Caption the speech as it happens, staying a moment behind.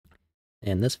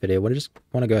In this video, we just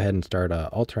want to go ahead and start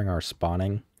altering our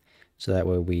spawning, so that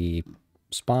way we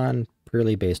spawn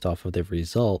purely based off of the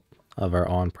result of our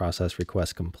on-process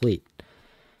request complete.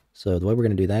 So the way we're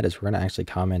going to do that is we're going to actually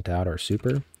comment out our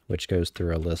super, which goes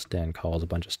through a list and calls a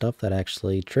bunch of stuff that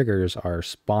actually triggers our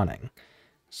spawning.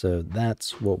 So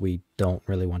that's what we don't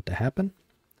really want to happen.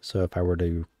 So if I were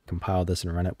to compile this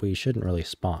and run it, we shouldn't really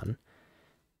spawn.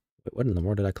 Wait, what in the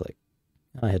world did I click?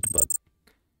 I hit the bug.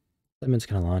 That means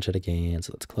it's going to launch it again,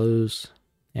 so let's close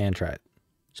and try it.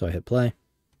 So I hit play,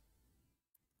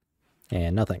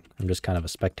 and nothing. I'm just kind of a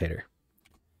spectator.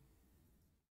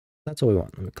 That's what we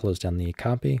want. Let me close down the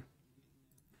copy.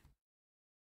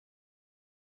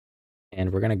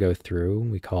 And we're going to go through,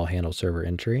 we call handle server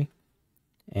entry.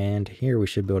 And here we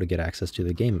should be able to get access to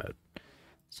the game mode.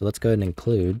 So let's go ahead and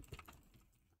include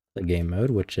the game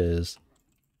mode, which is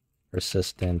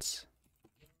persistence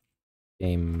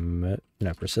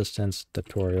persistence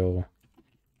tutorial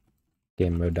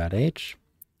game mode.h.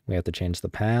 We have to change the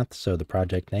path, so the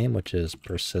project name, which is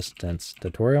persistence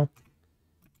tutorial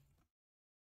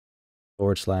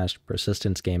 /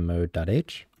 persistence game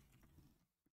mode.h.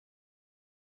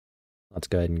 Let's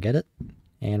go ahead and get it,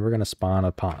 and we're going to spawn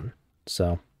a pawn.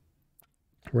 So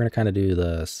we're going to kind of do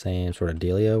the same sort of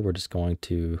dealio. We're just going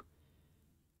to,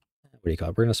 what do you call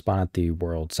it? We're going to spawn at the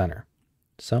world center.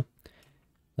 So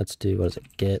let's do, what is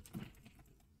it, get,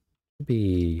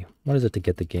 what is it to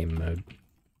get the game mode?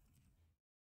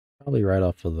 Probably right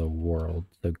off of the world.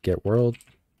 So get world.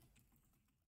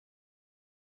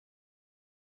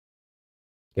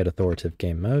 Get authoritative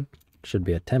game mode. Should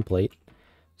be a template.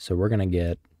 So we're going to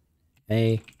get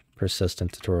a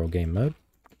persistent tutorial game mode.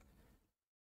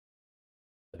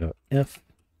 So if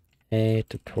a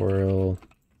tutorial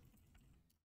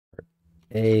or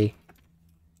a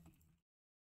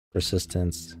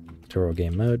persistence tutorial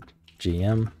game mode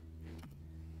GM,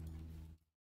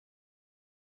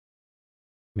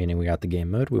 meaning we got the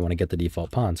game mode, we want to get the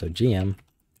default pawn. So GM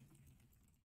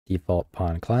default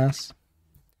pawn class,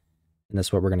 and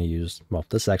that's what we're going to use. Well,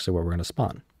 this is actually what we're going to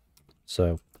spawn.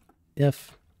 So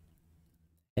if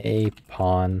a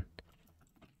pawn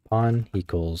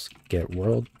equals get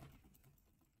world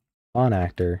pawn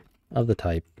actor of the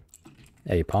type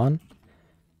a pawn,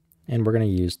 and we're going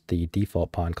to use the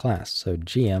default pawn class. So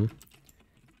GM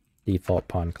default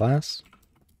pawn class,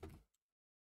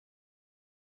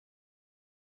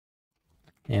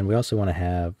 and we also want to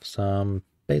have some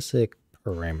basic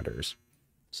parameters.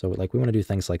 So like we want to do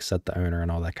things like set the owner and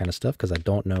all that kind of stuff, because I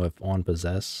don't know if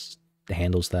onPossess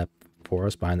handles that for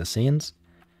us behind the scenes.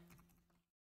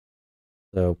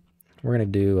 So we're going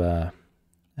to do,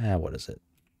 what is it?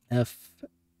 F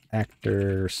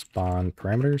actor spawn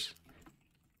parameters,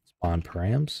 spawn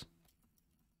params,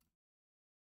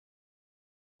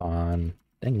 spawn,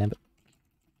 dang nabbit,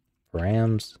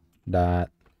 params dot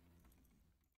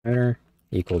owner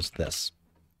equals this.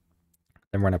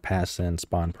 Then we're going to pass in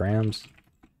spawn params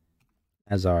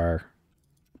as our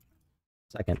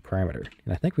second parameter.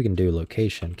 And I think we can do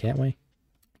location, can't we?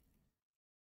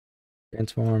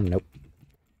 Transform, nope.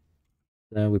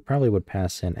 So we probably would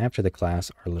pass in after the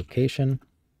class our location.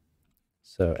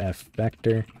 So f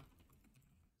vector,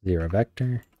 0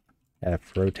 vector,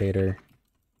 f rotator,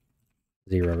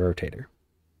 0 rotator.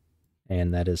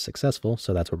 And that is successful,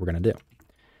 so that's what we're going to do.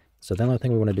 So the only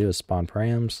thing we want to do is spawn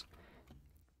params.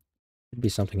 Could be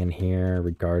something in here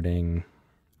regarding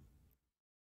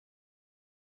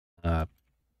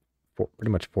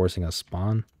pretty much forcing a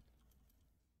spawn.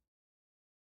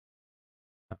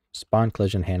 Spawn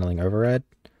collision handling override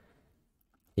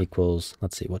equals,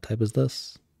 let's see, what type is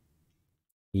this?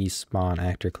 E-spawn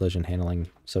actor collision handling.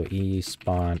 So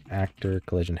E-spawn actor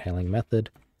collision handling method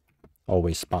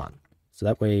always spawn. So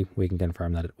that way we can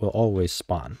confirm that it will always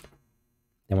spawn.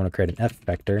 Then we want to create an F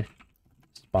vector,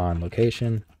 spawn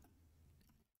location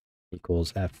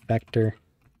equals F vector,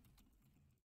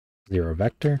 0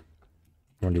 vector.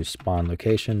 We're going to do spawn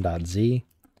location dot Z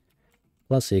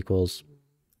plus equals,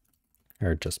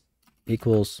 or just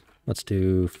equals, let's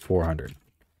do 400.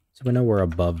 So we know we're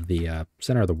above the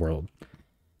center of the world.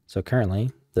 So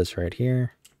currently, this right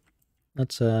here,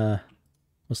 let's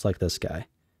select this guy.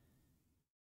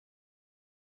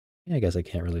 Yeah, I guess I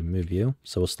can't really move you,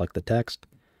 so we'll select the text,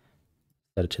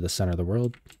 set it to the center of the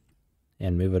world,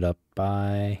 and move it up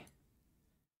by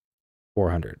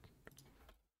 400.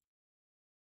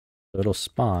 So it'll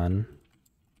spawn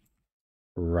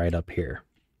right up here.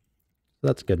 So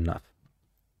that's good enough.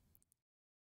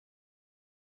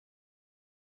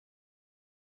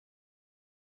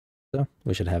 So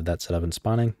we should have that set up in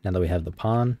spawning. Now that we have the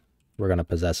pawn, we're going to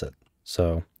possess it.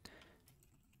 So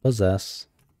possess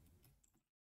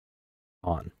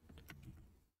pawn.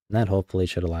 And that hopefully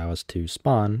should allow us to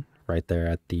spawn right there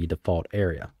at the default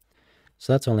area.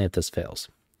 So that's only if this fails.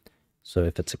 So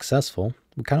if it's successful,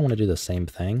 we kind of want to do the same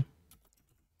thing,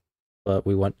 but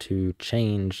we want to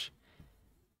change.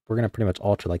 We're going to pretty much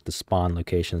alter like the spawn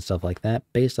location and stuff like that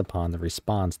based upon the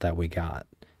response that we got.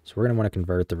 So we're going to want to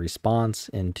convert the response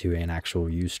into an actual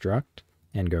uStruct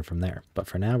and go from there. But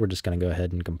for now, we're just going to go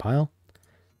ahead and compile.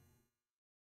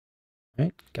 All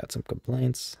right, got some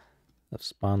complaints of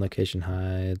spawn location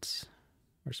hides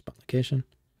or spawn location.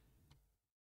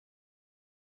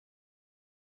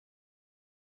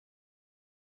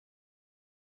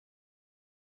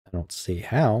 I don't see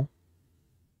how.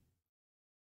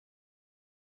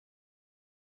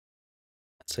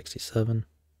 At 67.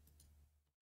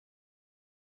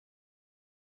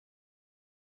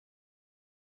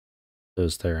 So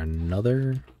is there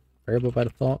another variable by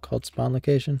default called spawn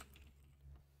location?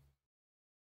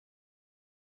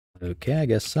 Okay, I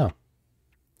guess so.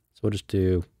 So we'll just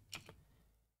do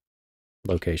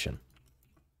location.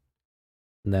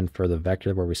 And then for the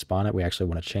vector where we spawn it, we actually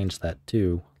want to change that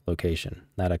to location.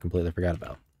 That I completely forgot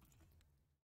about.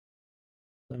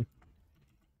 So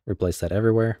replace that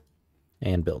everywhere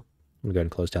and build. I'm going to go ahead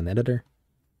and close down the editor.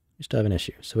 We still have an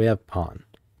issue. So we have pawn.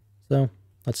 So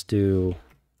let's do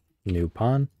new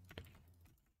pawn.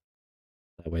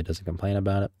 That way it doesn't complain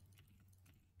about it.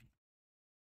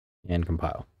 And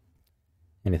compile.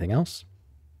 Anything else?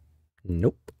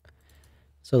 Nope.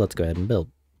 So let's go ahead and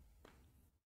build.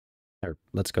 Or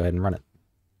let's go ahead and run it.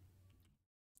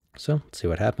 So let's see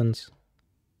what happens.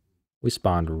 We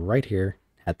spawned right here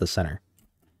at the center.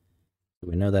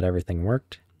 So we know that everything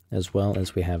worked, as well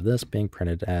as we have this being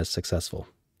printed as successful.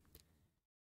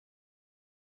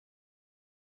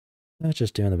 That's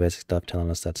just doing the basic stuff, telling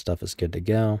us that stuff is good to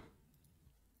go.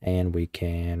 And we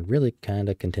can really kind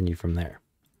of continue from there.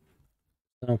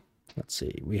 So let's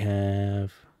see,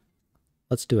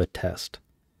 let's do a test.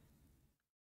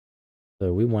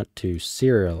 So we want to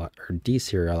serialize or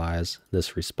deserialize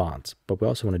this response, but we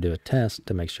also want to do a test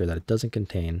to make sure that it doesn't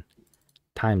contain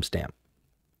timestamp.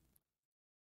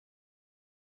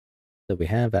 So we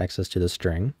have access to the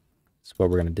string. So what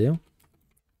we're going to do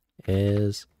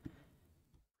is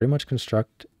pretty much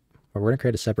construct, or we're going to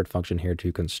create a separate function here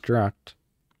to construct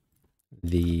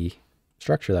the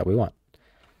structure that we want.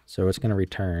 So it's going to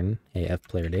return a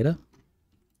fPlayerData.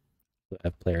 So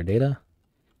fPlayerData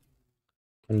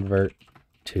convert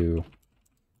to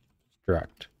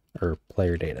struct or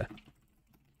player data.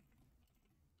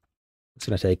 It's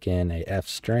going to take in a f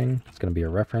string. It's going to be a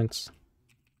reference.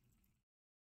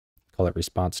 Call it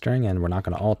response string, and we're not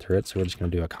going to alter it, so we're just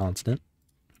going to do a constant.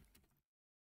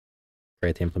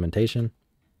 Create the implementation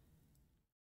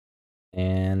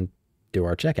and do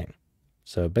our checking.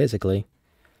 So basically,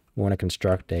 we want to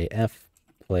construct a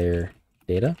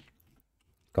fPlayerData.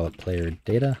 Call it player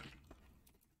data.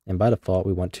 And by default,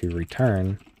 we want to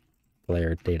return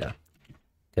player data,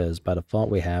 because by default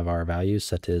we have our values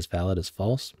set to is valid as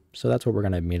false. So that's what we're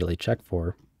going to immediately check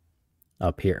for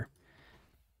up here.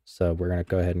 So we're going to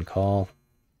go ahead and call,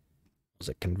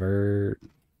 convert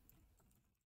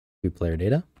to player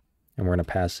data, and we're going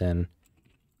to pass in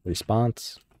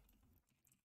response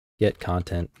get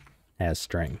content as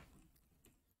string.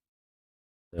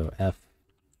 So f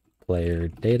player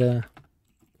data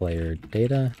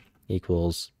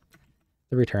equals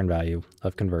the return value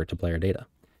of convert to player data.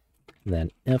 And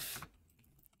then if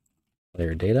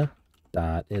player data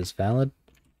dot is valid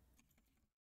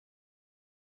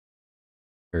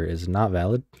or is not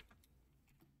valid,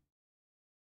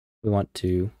 we want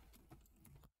to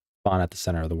spawn at the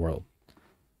center of the world.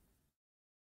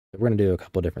 So we're going to do a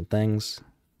couple different things.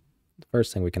 The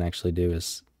first thing we can actually do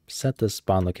is set this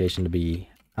spawn location to be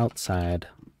outside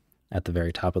at the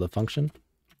very top of the function.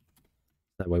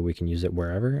 That way we can use it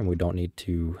wherever, and we don't need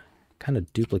to kind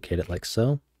of duplicate it like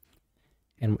so.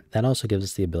 And that also gives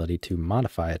us the ability to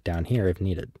modify it down here if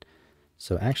needed.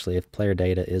 So actually, if player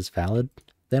data is valid,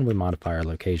 then we modify our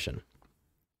location.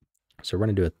 So we're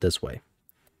going to do it this way.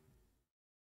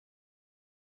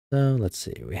 So let's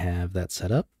see, we have that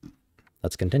set up.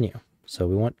 Let's continue. So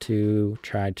we want to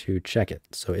try to check it.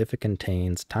 So if it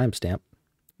contains timestamp,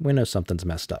 we know something's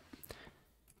messed up.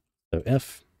 So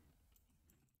if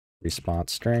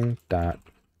response string dot,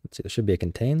 let's see, there should be a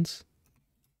contains.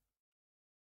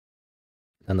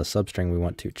 And the substring we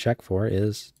want to check for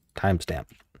is timestamp.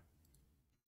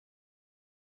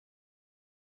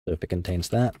 So if it contains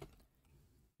that,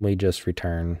 we just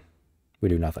return, we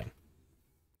do nothing.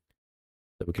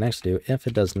 So we can actually do, if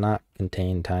it does not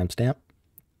contain timestamp,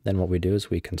 then what we do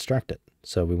is we construct it.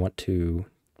 So we want to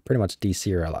pretty much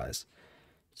deserialize.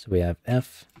 So we have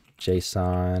f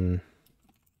JSON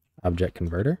object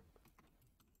converter.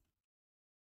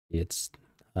 It's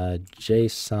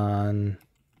JSON,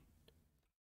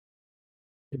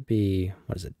 should be,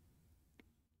 what is it?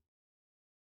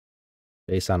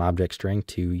 JSON object string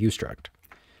to ustruct.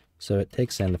 So it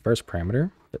takes in the first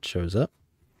parameter that shows up.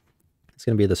 It's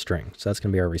going to be the string. So that's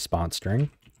going to be our response string.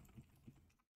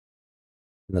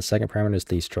 And the second parameter is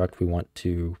the struct we want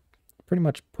to pretty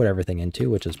much put everything into,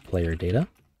 which is player data.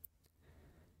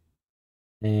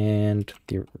 And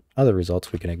the other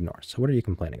results we can ignore. So what are you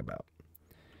complaining about?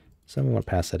 So we want to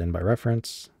pass that in by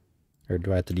reference, or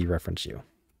do I have to dereference you?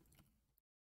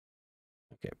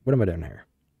 Okay, what am I doing here?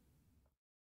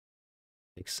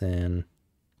 Takes in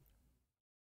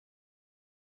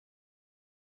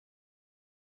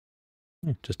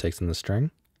just takes in the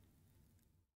string.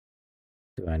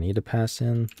 Do I need to pass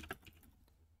in?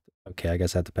 Okay, I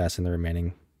guess I have to pass in the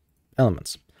remaining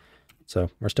elements.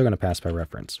 So we're still going to pass by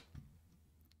reference.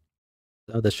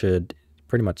 So this should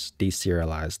pretty much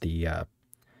deserialize the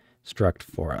struct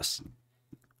for us.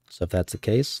 So if that's the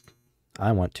case,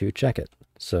 I want to check it.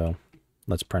 So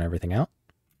let's print everything out.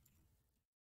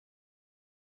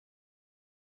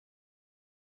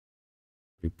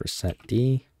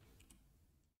 %d,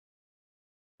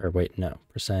 or wait, no,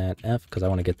 %f, because I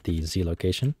want to get the z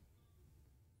location.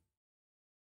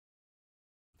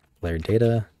 Player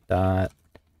data dot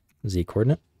z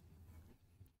coordinate.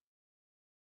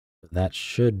 That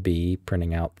should be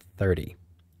printing out 30,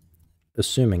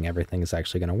 assuming everything is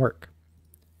actually going to work.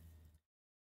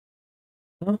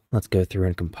 Well, let's go through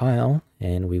and compile,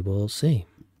 and we will see.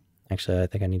 Actually, I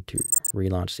think I need to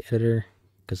relaunch the editor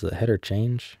because of the header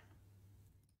change.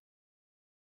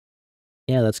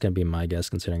 Yeah, that's going to be my guess,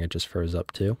 considering it just froze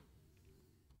up too.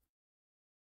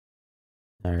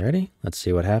 Alrighty, let's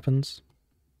see what happens.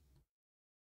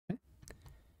 Okay.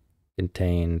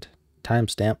 Contained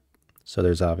timestamp, so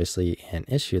there's obviously an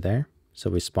issue there. So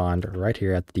we spawned right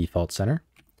here at the default center.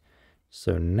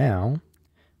 So now,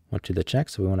 want to do the check,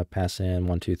 so we want to pass in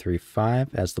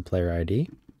 1235 as the player ID.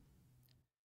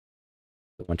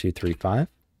 1235.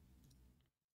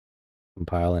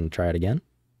 Compile and try it again.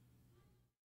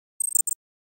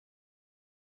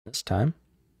 This time.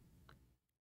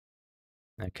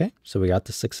 Okay, so we got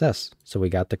the success. So we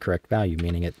got the correct value,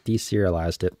 meaning it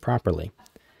deserialized it properly.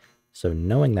 So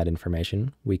knowing that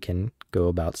information, we can go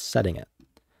about setting it.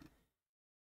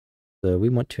 So we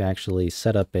want to actually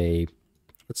set up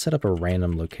let's set up a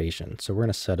random location. So we're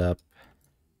going to set up,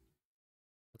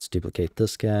 let's duplicate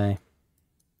this guy.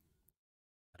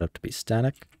 Set up to be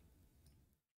static.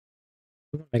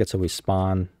 We want to make it so we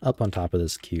spawn up on top of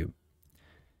this cube.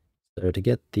 So to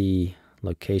get the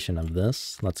location of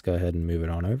this, let's go ahead and move it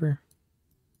on over.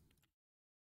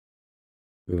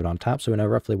 Move it on top so we know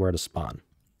roughly where to spawn.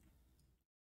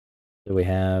 So we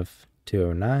have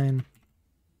 209.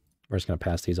 We're just going to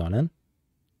pass these on in.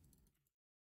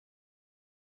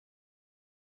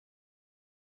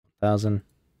 1000.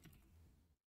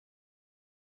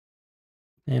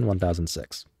 And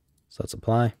 1006. So let's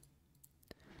apply.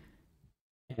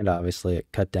 And obviously it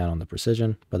cut down on the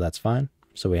precision, but that's fine.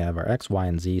 So we have our X, Y,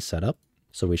 and Z set up.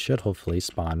 So we should hopefully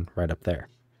spawn right up there.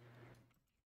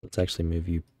 Let's actually move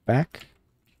you back.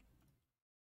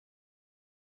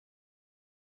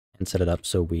 And set it up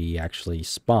so we actually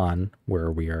spawn where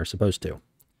we are supposed to.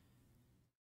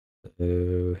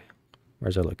 So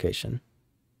where's our location?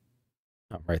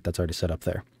 Oh, right, that's already set up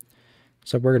there.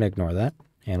 So we're going to ignore that.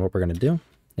 And what we're going to do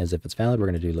is if it's valid, we're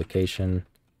going to do location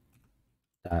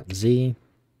dot z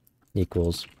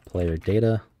equals player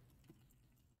data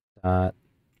dot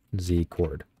z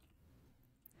coord.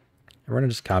 And we're going to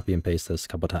just copy and paste this a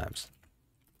couple times.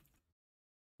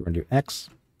 We're going to do x,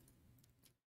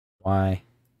 y,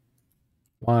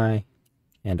 y,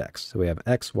 and x. So we have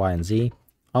x, y, and z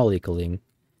all equaling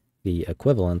the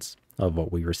equivalence of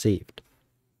what we received.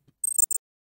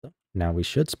 So now we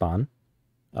should spawn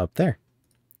up there,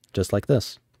 just like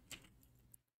this.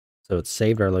 So it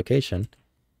saved our location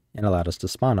and allowed us to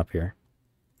spawn up here.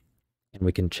 And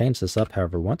we can change this up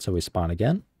however we want, so we spawn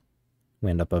again. We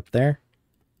end up there.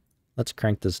 Let's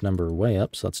crank this number way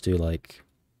up, so let's do like,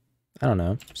 I don't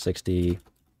know,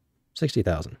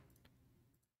 60,000.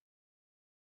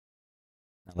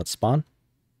 Now let's spawn.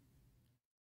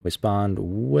 We spawned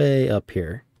way up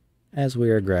here as we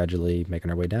are gradually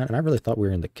making our way down. And I really thought we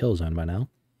were in the kill zone by now.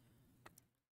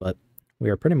 But we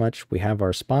are pretty much, we have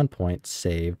our spawn point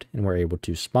saved and we're able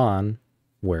to spawn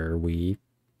where we,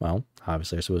 well,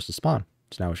 obviously are supposed to spawn.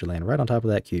 So now we should land right on top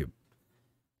of that cube.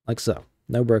 Like so.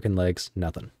 No broken legs,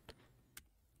 nothing.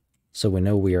 So we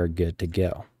know we are good to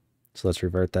go. So let's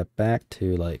revert that back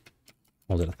to like,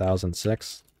 what was it,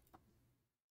 1006?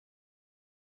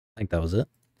 I think that was it.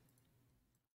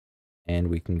 and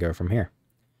we can go from here.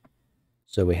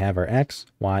 So we have our X,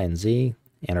 Y, and Z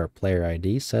and our player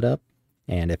ID set up.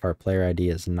 And if our player ID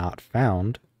is not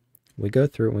found, we go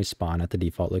through and we spawn at the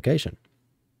default location.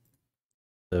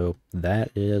 So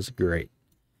that is great.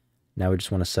 Now we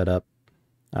just want to set up,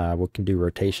 we can do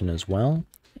rotation as well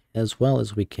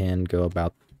as we can go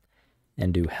about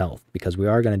and do health, because we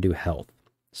are going to do health.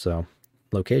 So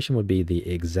location would be the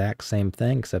exact same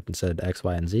thing, except instead of X,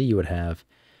 Y, and Z, you would have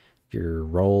your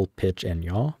roll, pitch, and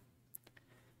yaw.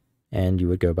 And you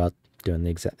would go about doing the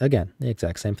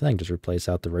exact same thing. Just replace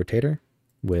out the rotator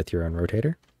with your own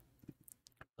rotator.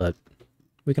 But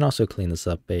we can also clean this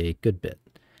up a good bit,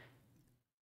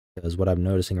 because what I'm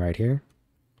noticing right here,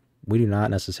 we do not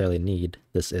necessarily need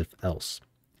this if else.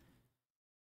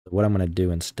 So what I'm going to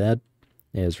do instead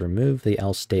is remove the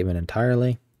else statement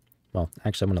entirely. Well,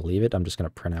 actually, I'm going to leave it. I'm just going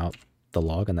to print out the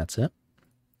log, and that's it.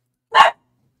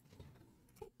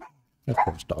 Of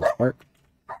course, dogs bark.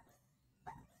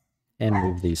 And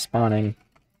move the spawning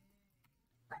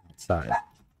outside.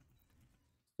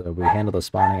 So we handle the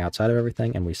spawning outside of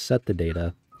everything, and we set the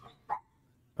data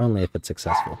only if it's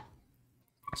successful.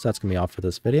 So that's going to be all for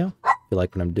this video. If you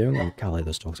like what I'm doing, and golly,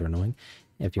 those dogs are annoying.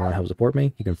 If you want to help support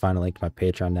me, you can find a link to my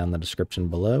Patreon down in the description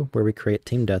below, where we create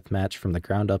Team Deathmatch from the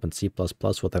ground up in C++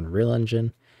 with Unreal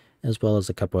Engine, as well as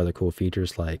a couple other cool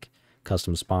features like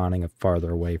custom spawning farther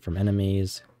away from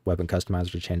enemies, weapon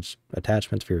customizer to change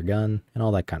attachments for your gun, and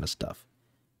all that kind of stuff.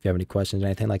 If you have any questions or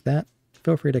anything like that,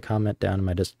 feel free to comment down in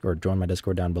my or join my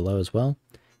Discord down below as well,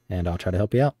 and I'll try to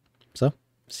help you out. So,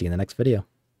 see you in the next video.